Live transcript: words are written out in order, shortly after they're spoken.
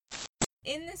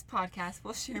In this podcast,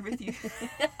 we'll share with you.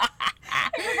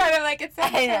 I forgot I'm like, it's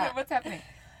what's happening.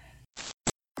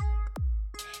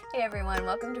 Hey everyone,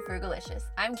 welcome to Frugalicious.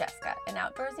 I'm Jessica, an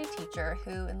outdoorsy teacher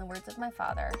who, in the words of my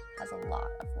father, has a lot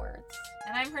of words.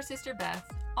 And I'm her sister Beth,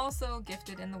 also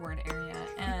gifted in the word area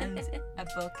and a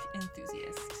book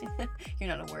enthusiast. You're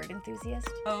not a word enthusiast?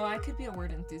 Oh, I could be a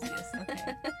word enthusiast.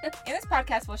 Okay. In this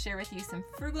podcast, we'll share with you some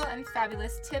frugal and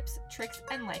fabulous tips, tricks,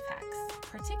 and life hacks,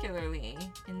 particularly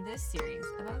in this series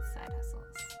about side hustles.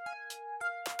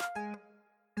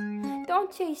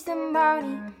 Don't chase the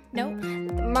money, Nope.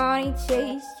 let the money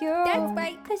chase you. That's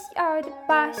right. Cause you're the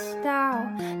boss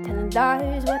now, telling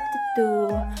others what to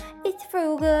do. It's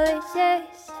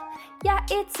Frugalicious, yeah,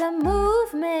 it's a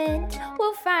movement.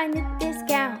 We'll find the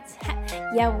discounts,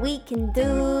 yeah, we can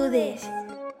do this.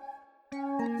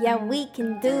 Yeah, we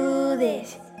can do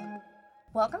this.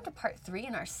 Welcome to part 3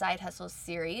 in our Side Hustles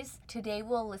series. Today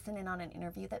we'll listen in on an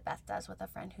interview that Beth does with a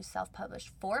friend who self-published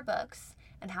 4 books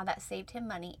and how that saved him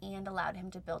money and allowed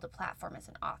him to build a platform as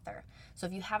an author. So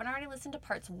if you haven't already listened to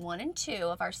parts 1 and 2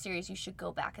 of our series, you should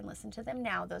go back and listen to them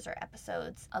now. Those are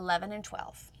episodes 11 and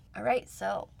 12. All right,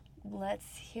 so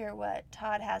let's hear what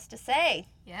Todd has to say.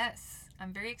 Yes,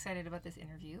 I'm very excited about this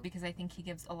interview because I think he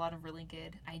gives a lot of really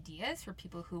good ideas for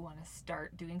people who want to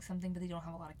start doing something but they don't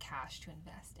have a lot of cash to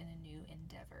invest in a new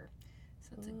endeavor.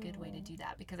 So it's a good way to do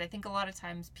that because I think a lot of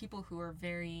times people who are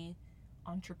very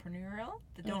entrepreneurial,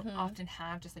 that don't often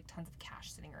have just like tons of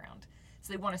cash sitting around.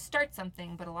 So they want to start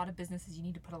something, but a lot of businesses you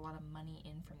need to put a lot of money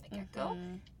in from the get-go.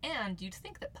 And you'd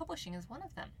think that publishing is one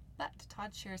of them. But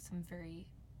Todd shares some very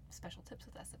special tips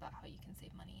with us about how you can save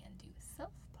money and do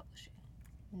self-publishing.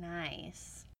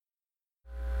 Nice.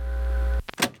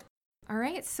 All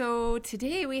right, so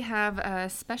today we have a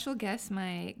special guest,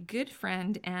 my good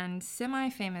friend and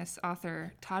semi-famous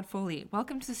author, Todd Foley.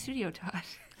 Welcome to the studio, Todd.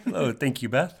 Hello, thank you,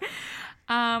 Beth.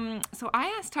 So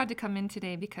I asked Todd to come in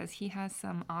today because he has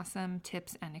some awesome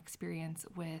tips and experience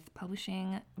with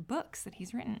publishing books that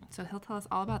he's written. So he'll tell us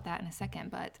all about that in a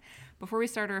second. But before we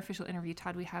start our official interview,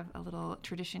 Todd, we have a little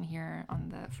tradition here on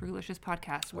the Frugalicious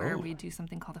podcast where we do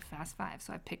something called a Fast Five.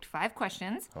 So I've picked 5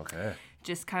 questions. Okay.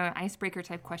 Just kind of icebreaker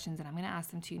type questions, and I'm going to ask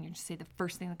them to you, and you just say the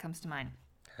first thing that comes to mind.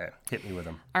 Okay, hit me with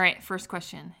them. All right, first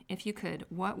question. If you could,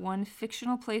 what one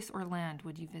fictional place or land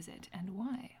would you visit, and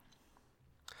why?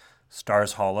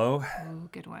 Stars Hollow, Oh,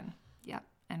 good one. Yep,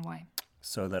 and why?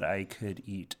 so that I could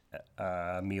eat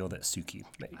a meal that Suki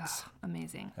makes.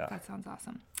 Amazing. Yeah. That sounds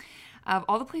awesome. Of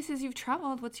all the places you've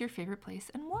traveled, what's your favorite place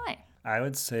and why? I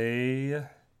would say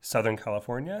Southern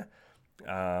California,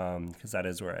 because that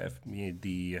is where I've made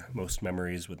the most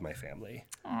memories with my family.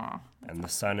 Aw, And the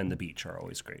sun and the beach are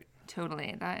always great.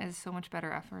 totally. That is so much better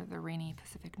after the rainy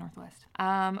Pacific Northwest.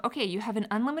 Okay, you have an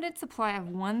unlimited supply of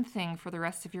one thing for the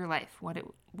rest of your life. What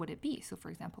would it be? So, for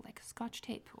example, like Scotch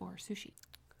tape or sushi.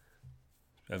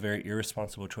 A very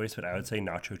irresponsible choice, but I would say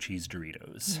nacho cheese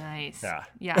Doritos. Nice. Yeah.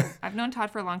 Yeah. I've known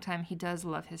Todd for a long time. He does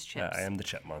love his Yeah, chips. I am the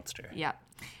chip monster. Yeah.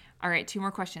 All right, 2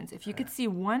 more questions. If you could see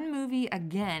one movie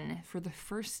again for the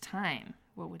first time,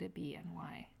 what would it be and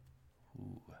why?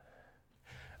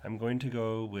 I'm going to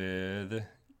go with,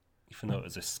 even though it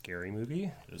was a scary movie,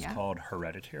 it was called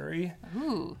Hereditary.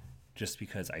 Ooh. Just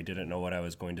because I didn't know what I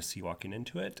was going to see walking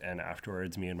into it. And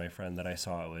afterwards, me and my friend that I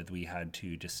saw it with, we had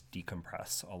to just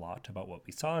decompress a lot about what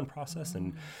we saw and process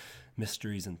and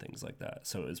mysteries and things like that.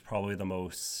 So it was probably the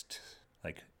most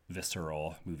like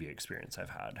visceral movie experience I've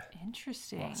had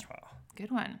Interesting. last while.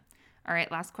 Good one. All right,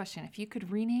 last question. If you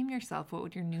could rename yourself, what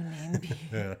would your new name be?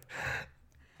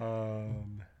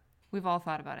 We've all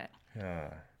thought about it.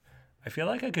 Yeah. I feel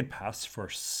like I could pass for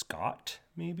Scott,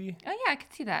 maybe. Oh, yeah, I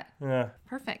could see that. Yeah.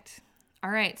 Perfect. All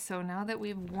right, so now that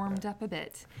we've warmed up a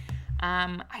bit,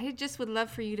 I just would love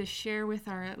for you to share with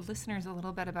our listeners a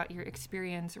little bit about your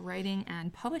experience writing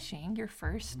and publishing your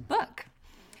first book.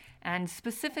 And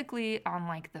specifically on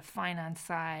like the finance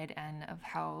side and of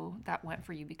how that went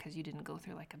for you because you didn't go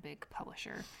through like a big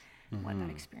publisher, what that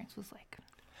experience was like.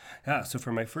 Yeah, so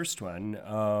for my first one,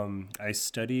 I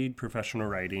studied professional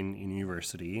writing in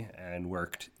university and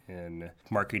worked in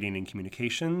marketing and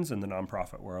communications in the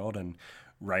nonprofit world. And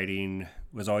writing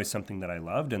was always something that I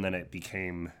loved. And then it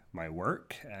became my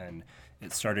work. And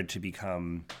it started to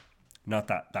become not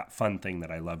that fun thing that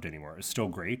I loved anymore. It was still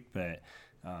great, but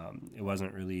it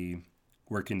wasn't really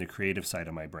working the creative side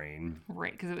of my brain.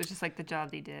 Right, because it was just like the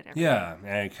job they did. Every Yeah,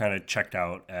 and I kind of checked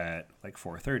out at like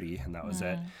 4:30, and that was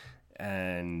it.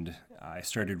 And I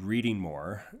started reading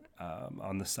more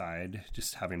on the side,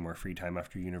 just having more free time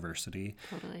after university.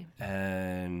 Totally.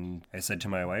 And I said to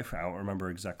my wife, I don't remember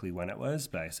exactly when it was,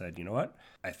 but I said, you know what?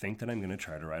 I think that I'm going to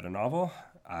try to write a novel.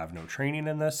 I have no training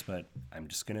in this, but I'm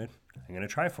gonna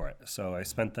try for it. So I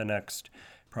spent the next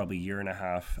probably year and a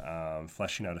half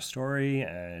fleshing out a story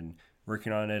and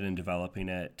working on it and developing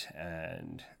it,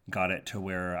 and got it to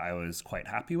where I was quite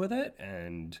happy with it.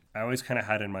 And I always kind of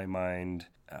had in my mind,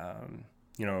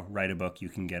 write a book, you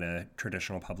can get a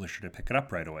traditional publisher to pick it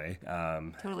up right away.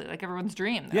 Totally, like everyone's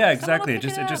dream. Yeah, exactly. It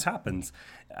just happens.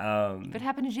 If it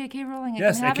happened to J.K. Rowling,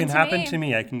 it can happen to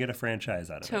me. I can get a franchise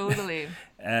out of it. Totally.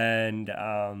 And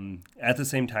at the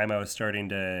same time, I was starting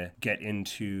to get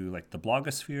into like the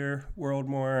blogosphere world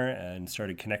more, and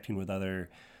started connecting with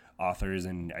other authors,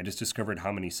 and I just discovered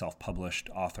how many self-published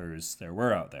authors there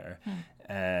were out there.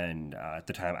 And at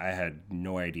the time, I had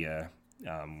no idea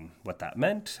what that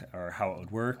meant or how it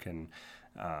would work, and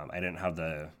I didn't have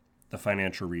the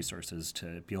financial resources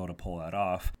to be able to pull that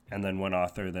off. And then one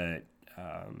author that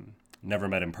never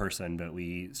met in person, but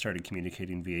we started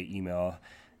communicating via email,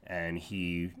 and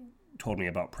he told me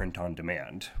about print on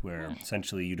demand, where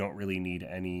essentially you don't really need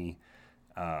any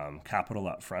capital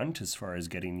up front as far as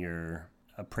getting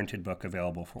a printed book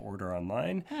available for order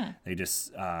online. They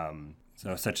just,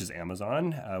 such as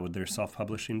Amazon with their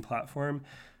self-publishing platform,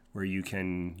 where you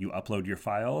upload your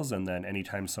files, and then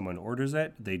anytime someone orders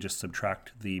it, they just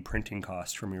subtract the printing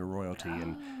cost from your royalty,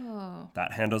 and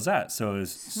that handles that. So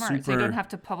it's smart. So you don't have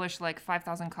to publish like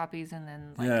 5,000 copies and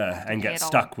then and get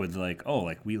stuck with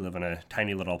we live in a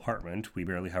tiny little apartment, we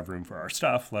barely have room for our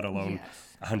stuff, let alone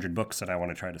 100 books that I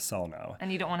want to try to sell now.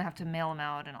 And you don't want to have to mail them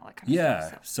out and all that kind of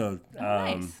stuff. So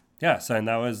nice. And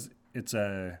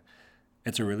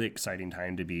it's a really exciting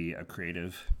time to be a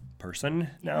creative person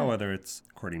now, whether it's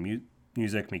recording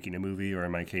music, making a movie, or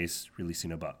in my case,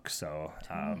 releasing a book. So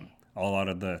a lot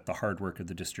of the hard work of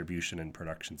the distribution and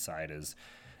production side is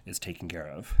taken care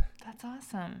of. That's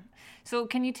awesome. So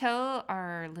can you tell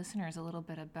our listeners a little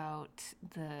bit about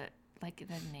the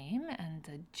name and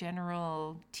the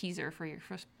general teaser for your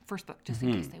first book, just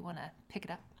in case they want to pick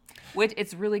it up? Which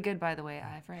it's really good, by the way.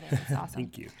 I've read it. It's awesome.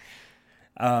 Thank you.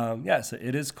 So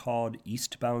it is called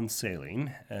Eastbound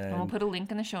Sailing. And we'll put a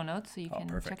link in the show notes so you can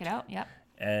check it out. Yep.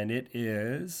 And it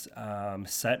is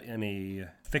set in a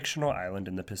fictional island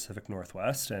in the Pacific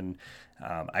Northwest. And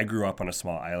I grew up on a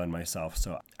small island myself,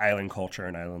 so island culture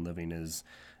and island living is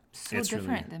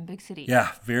different than big city.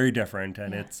 Yeah, very different.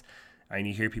 And and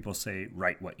you hear people say,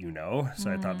 write what you know. So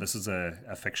I thought this is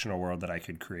a fictional world that I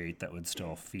could create that would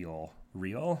still feel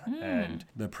real. And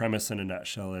the premise in a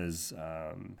nutshell is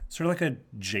sort of like a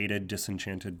jaded,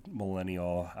 disenchanted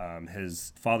millennial.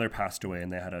 His father passed away,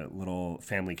 and they had a little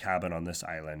family cabin on this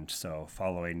island. So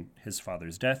following his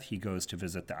father's death, he goes to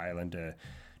visit the island to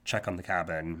check on the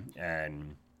cabin.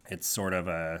 And it's sort of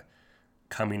a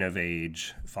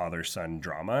coming-of-age father-son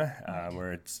drama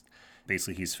where it's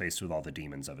basically he's faced with all the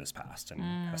demons of his past and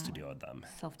has to deal with them.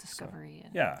 Self-discovery.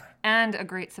 So, and a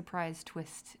great surprise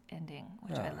twist ending,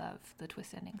 which I love. The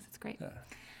twist endings. It's great. Yeah.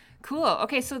 Cool.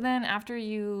 Okay, so then after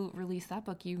you released that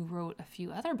book, you wrote a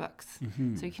few other books.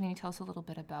 So can you tell us a little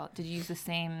bit about, did you use the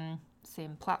same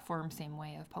platform, same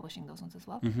way of publishing those ones as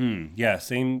well? Yeah,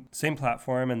 same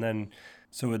platform. And then,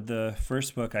 so with the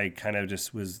first book, I kind of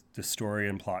just was, the story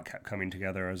and plot kept coming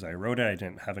together as I wrote it. I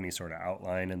didn't have any sort of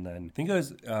outline. And then I think it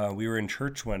was, we were in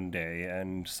church one day,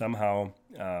 and somehow,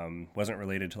 wasn't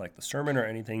related to like the sermon or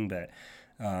anything, but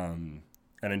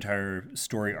an entire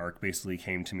story arc basically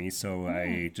came to me. So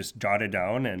I just jotted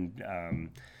down and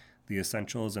the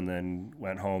essentials, and then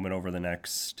went home, and over the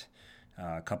next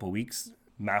couple weeks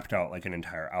mapped out like an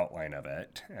entire outline of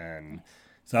it. And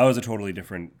so that was a totally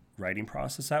different writing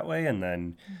process that way. And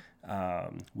then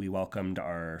we welcomed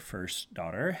our first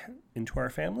daughter into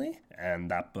our family, and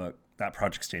that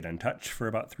project stayed untouched for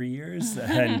about 3 years.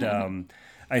 And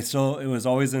it was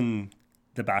always in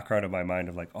the background of my mind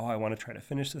of like, oh, I want to try to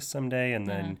finish this someday. And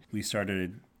then we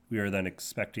were then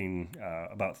expecting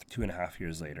about 2.5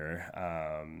 years later,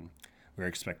 we were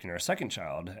expecting our second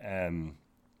child. And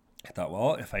I thought,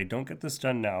 well, if I don't get this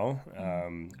done now,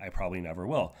 I probably never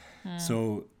will.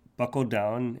 So buckled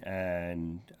down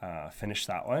and finished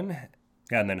that one.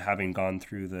 Yeah, and then having gone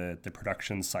through the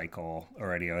production cycle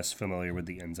already, I was familiar with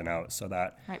the ins and outs. So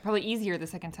that... Right, probably easier the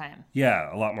second time.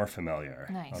 Yeah, a lot more familiar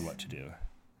on what to do.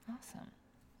 Awesome.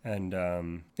 And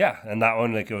and that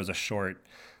one, like, it was a short,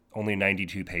 only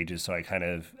 92 pages. So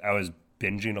I was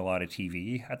binging a lot of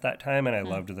TV at that time, and I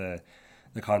loved the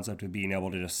concept of being able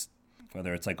to just,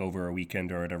 whether it's like over a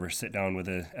weekend or whatever, sit down with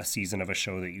a season of a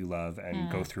show that you love and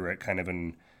go through it kind of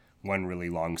in one really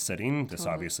long sitting. This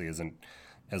obviously isn't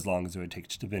as long as it would take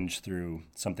to binge through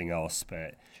something else,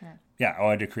 but yeah, I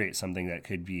wanted to create something that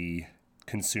could be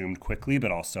consumed quickly,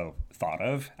 but also thought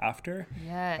of after.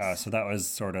 Yes. So that was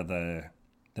sort of the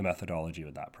the methodology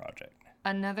with that project.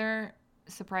 Another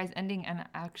surprise ending and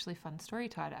actually fun story,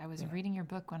 Todd. I was reading your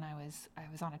book when I was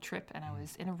on a trip, and I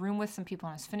was in a room with some people,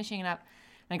 and I was finishing it up,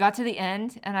 and I got to the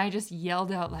end, and I just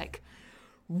yelled out like,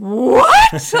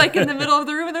 "What?" like in the middle of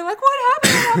the room, and they're like, "What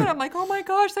happened?" What happened? I'm like, "Oh my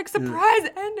gosh, like surprise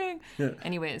ending." Yeah.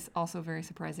 Anyways, also very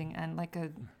surprising, and like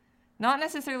not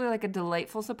necessarily like a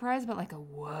delightful surprise, but like a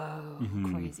whoa,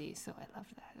 crazy. So I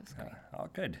loved that. It was great. Oh,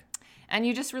 good. And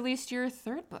you just released your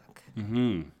third book.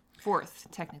 Fourth,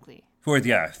 technically. Fourth,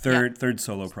 third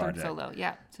solo project. Third solo,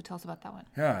 yeah. So tell us about that one.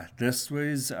 Yeah, this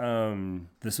was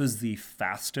the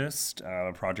fastest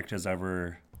project has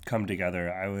ever come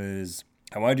together. I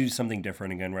wanted to do something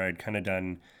different again, where I'd kind of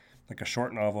done like a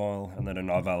short novel and then a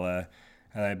novella,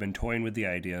 and I'd been toying with the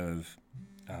idea of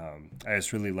I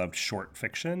just really loved short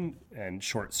fiction and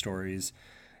short stories,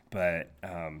 but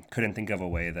couldn't think of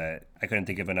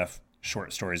enough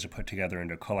short stories to put together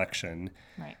into a collection.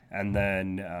 Right. And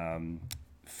then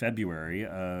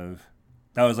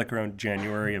that was like around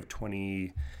January of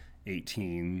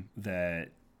 2018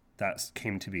 that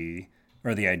came to be,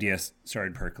 or the idea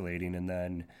started percolating. And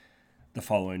then the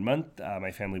following month,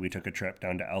 my family, we took a trip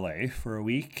down to LA for a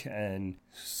week, and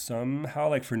somehow,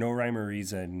 like for no rhyme or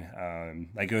reason,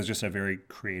 like it was just a very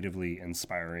creatively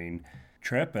inspiring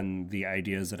trip, and the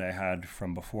ideas that I had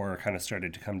from before kind of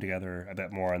started to come together a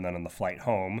bit more. And then on the flight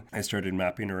home, I started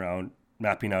mapping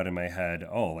out in my head,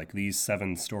 like these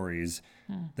 7 stories,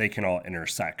 they can all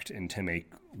intersect and to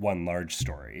make one large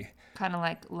story. Kind of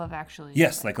like Love Actually.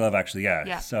 Yes, like Love Actually, yeah.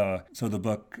 Yeah. So the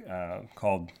book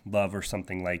called Love or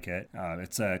Something Like It,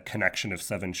 it's a connection of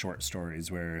 7 short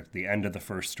stories where the end of the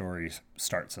first story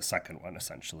starts a second one,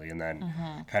 essentially, and then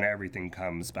kind of everything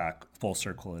comes back full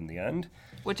circle in the end.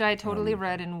 Which I totally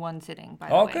read in one sitting, by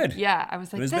the way. Oh, good. Yeah, I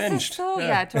was like, was this binged. is so,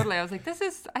 Yeah. totally. I was like,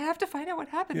 I have to find out what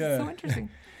happens. Yeah. It's so interesting.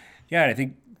 Yeah, and I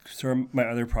think sort of my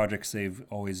other projects, they've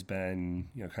always been,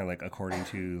 kind of like according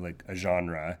to like a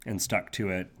genre and stuck to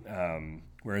it.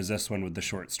 Whereas this one with the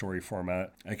short story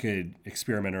format, I could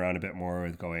experiment around a bit more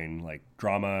with going like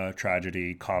drama,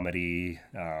 tragedy, comedy,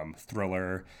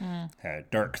 thriller,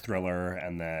 dark thriller,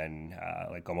 and then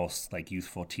like almost like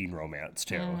youthful teen romance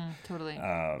too. Totally.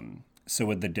 So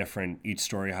with each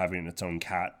story having its own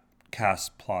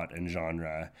cast, plot, and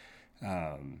genre,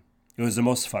 it was the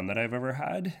most fun that I've ever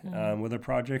had with a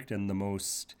project, and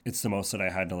it's the most that I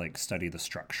had to like study the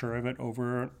structure of it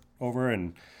over,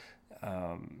 and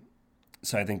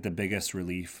so I think the biggest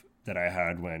relief that I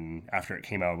had after it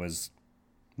came out was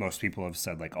most people have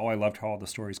said like, "Oh, I loved how all the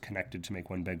stories connected to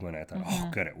make one big one." I thought, "Oh,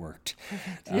 good, it worked."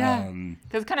 Yeah,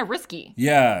 because it's kind of risky.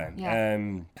 Yeah.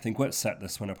 And I think what set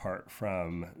this one apart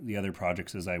from the other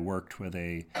projects is I worked with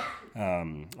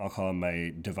I'll call him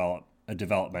my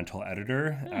developmental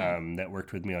editor that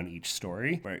worked with me on each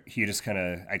story, where he just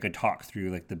I could talk through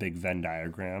like the big Venn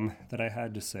diagram that I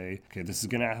had to say, okay, this is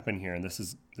going to happen here, and this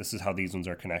is how these ones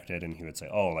are connected. And he would say,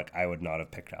 oh, like I would not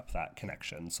have picked up that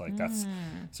connection. So like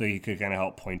so he could kind of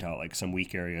help point out like some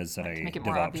weak areas that I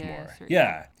developed more.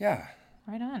 Yeah.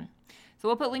 Right on. So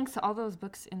we'll put links to all those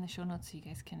books in the show notes so you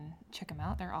guys can check them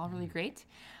out. They're all really great.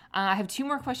 I have 2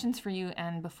 more questions for you.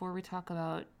 And before we talk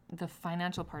about the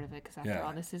financial part of it, because after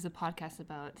all, this is a podcast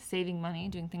about saving money,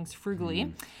 doing things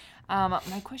frugally.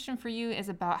 My question for you is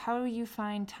about how do you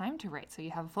find time to write? So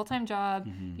you have a full-time job,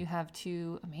 you have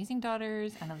 2 amazing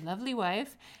daughters and a lovely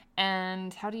wife.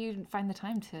 And how do you find the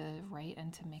time to write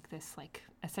and to make this like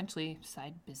essentially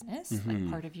side business, like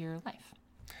part of your life?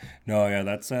 No,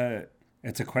 yeah,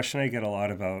 it's a question I get a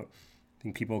lot about. I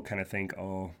think people kind of think,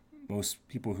 most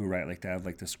people who write like they have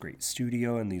like this great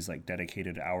studio and these like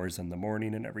dedicated hours in the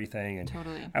morning and everything. And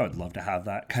totally. I would love to have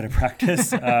that kind of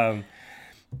practice. A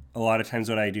lot of times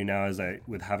what I do now is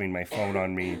with having my phone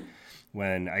on me,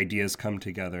 when ideas come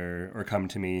together or come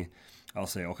to me, I'll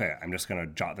say, okay, I'm just going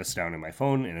to jot this down in my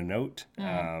phone in a note.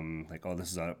 Like,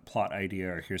 this is a plot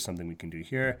idea, or here's something we can do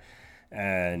here.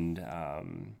 And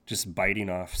just biting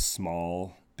off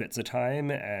small bits of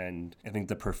time. And I think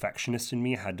the perfectionist in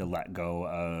me had to let go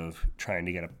of trying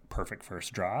to get a perfect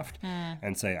first draft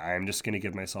and say, I'm just going to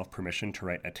give myself permission to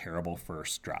write a terrible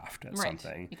first draft at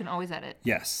something. You can always edit.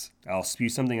 Yes. I'll spew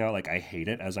something out like I hate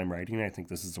it as I'm writing. I think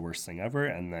this is the worst thing ever.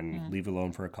 And then leave it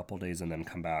alone for a couple of days and then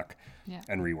come back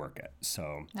and rework it.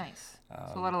 So nice.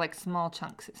 So a lot of like small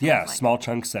chunks. Small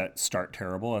chunks that start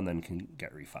terrible and then can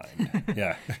get refined.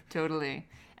 Yeah. Totally.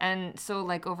 And so,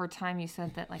 like, over time, you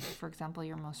said that, like, for example,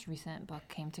 your most recent book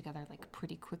came together, like,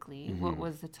 pretty quickly. What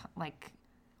was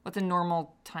what's a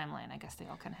normal timeline? I guess they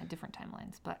all kind of had different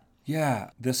timelines, but.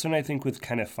 Yeah. This one, I think, with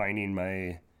kind of finding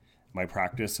my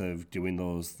practice of doing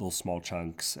those little small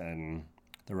chunks and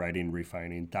the writing and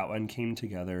refining. That one came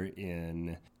together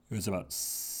it was about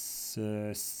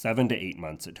 7 to 8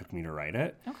 months it took me to write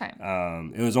it. Okay.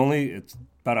 It's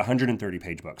about a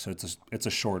 130-page book, so it's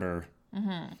a shorter.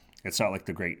 Mm-hmm. It's not like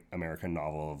the great American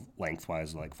novel of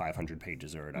lengthwise, like 500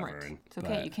 pages or whatever. Right. It's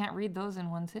okay. You can't read those in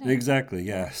one sitting. Exactly.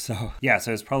 Yeah. So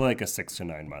it's probably like a 6 to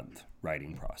 9 month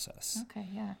writing process. Okay.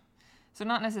 Yeah. So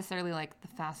not necessarily like the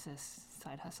fastest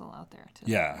side hustle out there to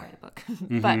write a book,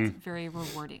 but very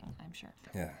rewarding, I'm sure.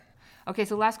 Yeah. Okay,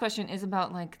 so last question is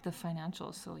about like the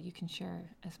financials. So you can share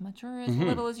as much or as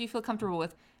little as you feel comfortable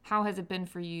with. How has it been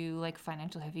for you, like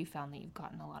financial? Have you found that you've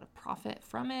gotten a lot of profit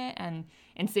from it, and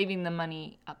saving the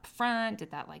money up front?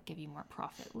 Did that like give you more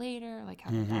profit later? Like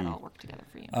how did that all work together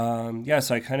for you?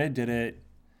 So I kind of did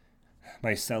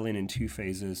my selling in 2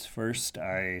 phases. First,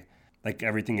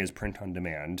 everything is print on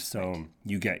demand, so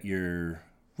you get your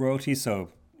royalties. So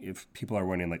if people are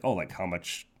wondering how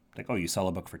much. You sell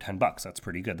a book for $10. That's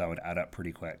pretty good. That would add up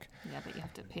pretty quick. Yeah, but you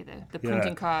have to pay the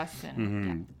printing costs.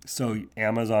 And, So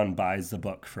Amazon buys the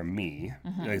book from me.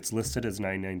 It's listed as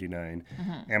 $9.99.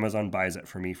 Amazon buys it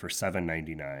for me for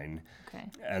 $7.99. Okay.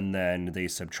 And then they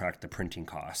subtract the printing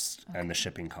costs and the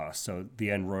shipping costs. So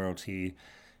the end royalty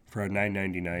for a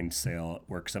 $9.99 sale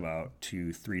works about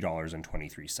to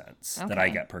 $3.23 that I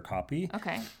get per copy.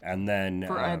 Okay. And then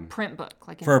for a print book,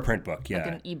 for a print book, like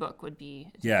an ebook would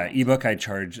be. Ebook I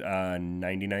charge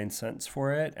 99 cents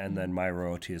for it, and then my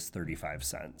royalty is 35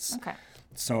 cents. Okay.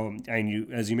 So,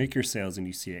 and as you make your sales and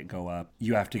you see it go up,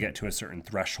 you have to get to a certain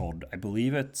threshold. I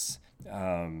believe it's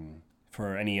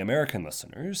for any American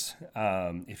listeners,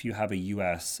 if you have a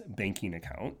U.S. banking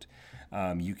account.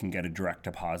 You can get a direct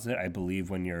deposit, I believe,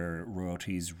 when your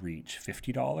royalties reach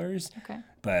 $50. Okay.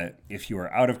 But if you are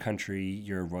out of country,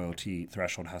 your royalty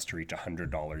threshold has to reach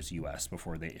 $100 US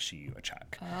before they issue you a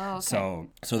check. Oh, okay.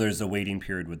 So there's a waiting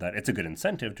period with that. It's a good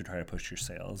incentive to try to push your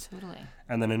sales. Totally.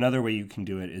 And then another way you can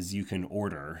do it is you can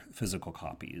order physical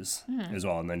copies as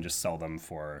well, and then just sell them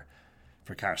for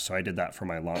cash. So I did that for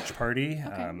my launch party.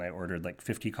 I ordered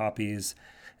 50 copies.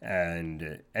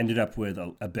 And ended up with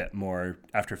a bit more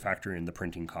after factoring the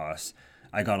printing costs.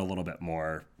 I got a little bit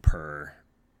more per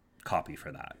copy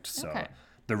for that. So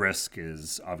the risk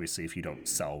is obviously if you don't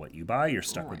sell what you buy, you're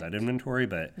stuck with that inventory.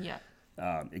 But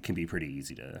it can be pretty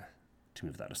easy to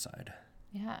move that aside.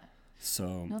 Yeah.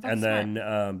 So and then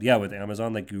with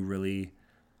Amazon,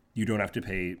 you don't have to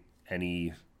pay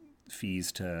any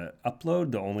fees to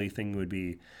upload. The only thing would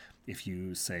be if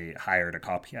you, say, hired a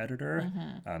copy editor,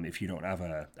 if you don't have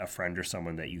a friend or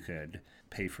someone that you could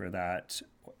pay for that,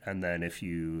 and then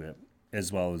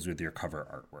as well as with your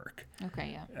cover artwork.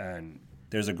 Okay, yeah. And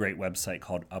there's a great website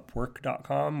called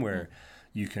Upwork.com where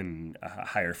you can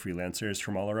hire freelancers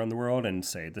from all around the world and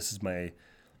say, this is my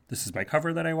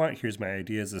cover that I want, here's my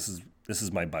ideas, this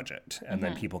is my budget. And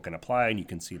then people can apply and you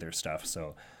can see their stuff.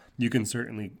 So you can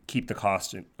certainly keep the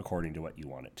cost according to what you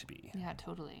want it to be. Yeah,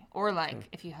 totally. Or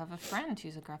if you have a friend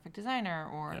who's a graphic designer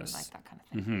or that kind of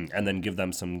thing. And then give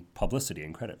them some publicity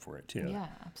and credit for it too. Yeah,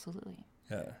 absolutely.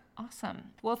 Yeah.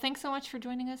 Awesome. Well, thanks so much for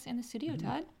joining us in the studio,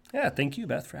 Todd. Yeah, thank you,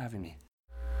 Beth, for having me.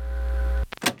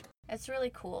 It's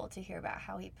really cool to hear about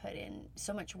how he put in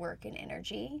so much work and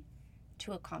energy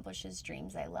to accomplish his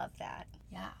dreams. I love that.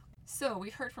 Yeah. So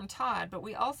we've heard from Todd, but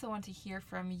we also want to hear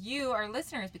from you, our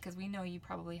listeners, because we know you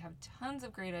probably have tons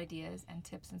of great ideas and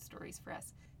tips and stories for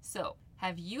us. So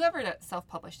have you ever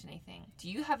self-published anything? Do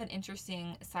you have an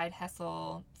interesting side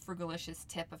hustle, frugalicious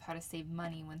tip of how to save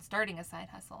money when starting a side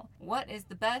hustle? What is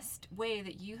the best way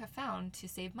that you have found to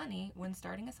save money when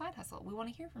starting a side hustle? We want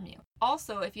to hear from you.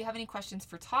 Also, if you have any questions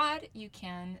for Todd, you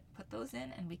can put those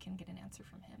in and we can get an answer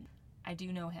from him. I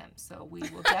do know him, so we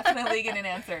will definitely get an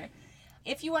answer.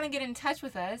 If you want to get in touch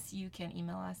with us, you can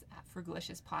email us at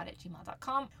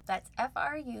frugaliciouspod@gmail.com. That's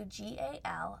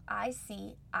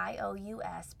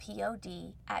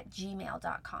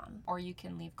frugaliciouspod@gmail.com. Or you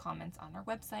can leave comments on our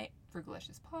website,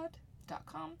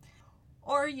 frugaliciouspod.com.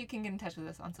 Or you can get in touch with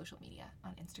us on social media,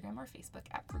 on Instagram or Facebook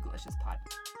at frugaliciouspod.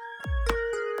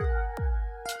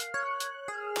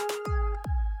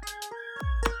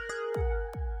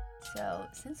 So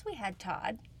since we had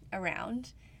Todd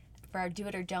around for our do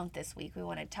it or don't this week, we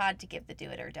wanted Todd to give the do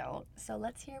it or don't. So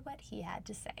let's hear what he had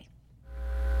to say.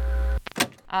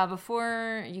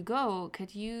 Before you go,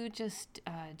 could you just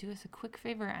do us a quick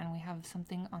favor? And we have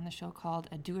something on the show called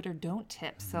a do it or don't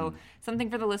tip. So something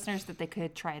for the listeners that they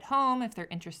could try at home if they're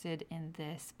interested in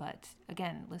this. But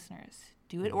again, listeners,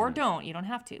 do it or don't. You don't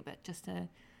have to, but just a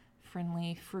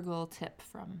friendly, frugal tip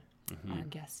from our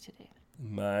guest today.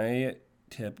 My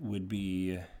tip would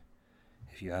be,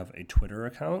 if you have a Twitter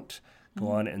account, go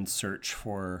on and search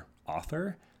for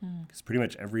author. Because pretty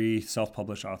much every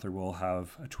self-published author will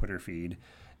have a Twitter feed.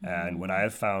 And what I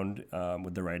have found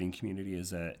with the writing community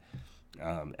is that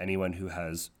anyone who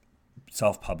has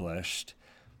self-published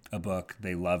a book,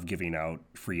 they love giving out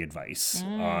free advice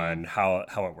on how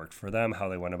it worked for them, how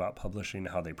they went about publishing,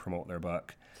 how they promote their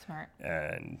book. Smart.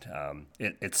 And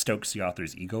it stokes the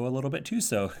author's ego a little bit too,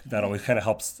 so that always kind of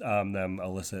helps them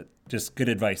elicit just good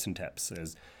advice and tips.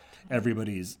 As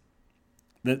everybody's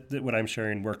that what I'm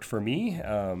sharing worked for me,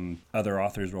 other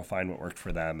authors will find what worked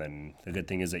for them, and the good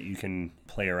thing is that you can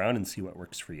play around and see what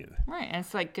works for you. Right, and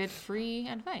it's like good free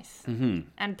advice,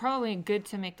 and probably good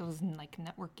to make those like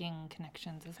networking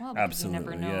connections as well, because Absolutely, you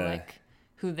never know yeah. like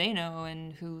who they know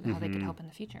and how they could help in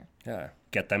the future. Yeah,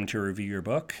 get them to review your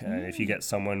book, and if you get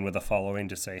someone with a following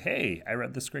to say, "Hey, I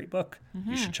read this great book,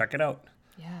 you should check it out."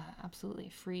 Yeah, absolutely,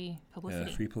 free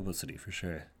publicity. Yeah, free publicity for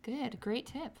sure. Good, great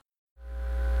tip.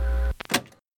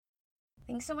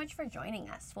 Thanks so much for joining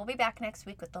us. We'll be back next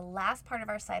week with the last part of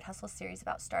our Side Hustle series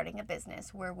about starting a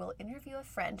business, where we'll interview a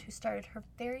friend who started her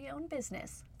very own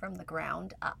business from the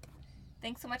ground up.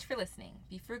 Thanks so much for listening.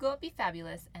 Be frugal, be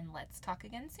fabulous, and let's talk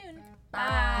again soon.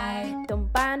 Bye.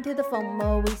 Don't buy into the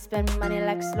FOMO, we spend money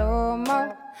like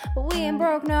slow-mo. But we ain't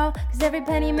broke, no, cause every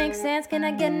penny makes sense. Can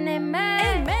I get an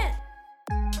amen?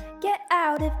 Amen. Get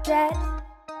out of debt.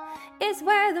 It's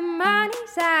where the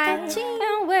money's at.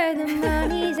 And where the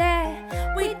money's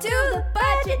at, we do the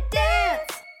budget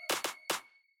dance.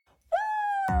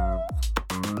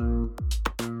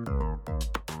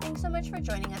 Thanks so much for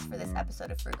joining us for this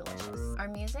episode of Frugalicious. Our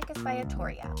music is by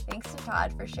Atoria. Thanks to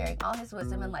Todd for sharing all his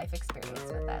wisdom and life experience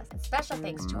with us. And special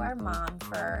thanks to our mom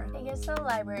for taking us to the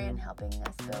library and helping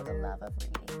us build a love of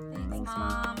reading. Thanks,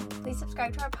 Mom. Please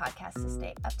subscribe to our podcast to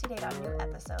stay up to date on new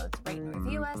episodes. Rate and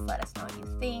review us. Let us know what you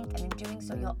think. And in doing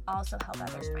so, you'll also help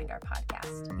others find our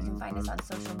podcast. You can find us on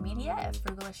social media at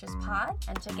Frugalicious Pod.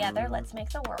 And together, let's make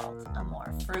the world a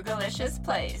more Frugalicious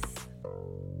place.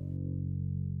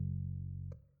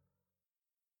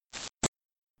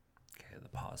 Okay, the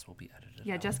pause will be edited.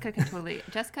 Yeah, out. Jessica can totally.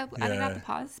 Jessica, edit out the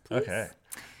pause, please. Okay.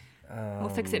 We'll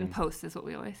fix it in post, is what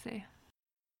we always say.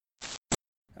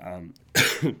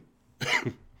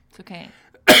 It's okay.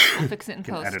 We'll fix it in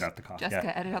Can post. edit out the cough. Jessica,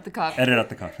 Yeah. edit out the cough. Edit out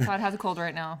the cough. Todd has a cold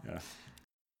right now. Yeah.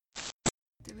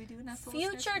 Did we do enough?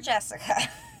 Future Jessica.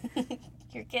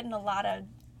 You're getting a lot of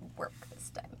work this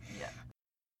time. Yeah.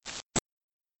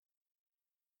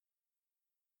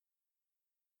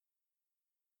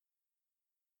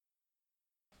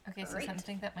 Okay, so Great.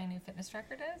 something that my new fitness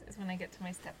tracker does is when I get to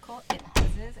my step goal, it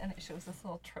buzzes and it shows this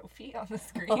little trophy on the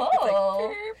screen.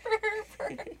 Oh. It's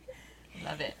like, "Brr, brr, brr."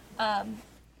 Love it.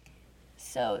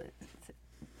 So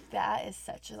that is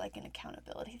such like an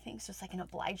accountability thing. So it's like an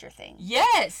obliger thing.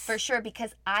 Yes! For sure,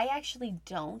 because I actually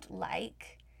don't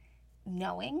like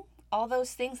knowing all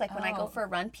those things. Like when I go Oh. for a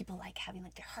run, people like having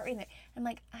like their heart rate. I'm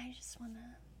like, I just want to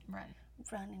Run.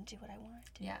 run and do what I want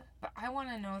to do. Yeah, but I want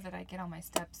to know that I get all my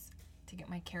steps to get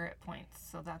my carrot points,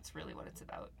 so that's really what it's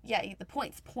about. Yeah, the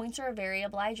points. Points are a very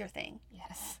obliger thing.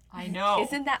 Yes, I know.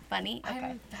 Isn't that funny?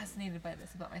 I'm fascinated by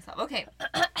this about myself. Okay.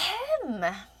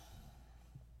 Ahem.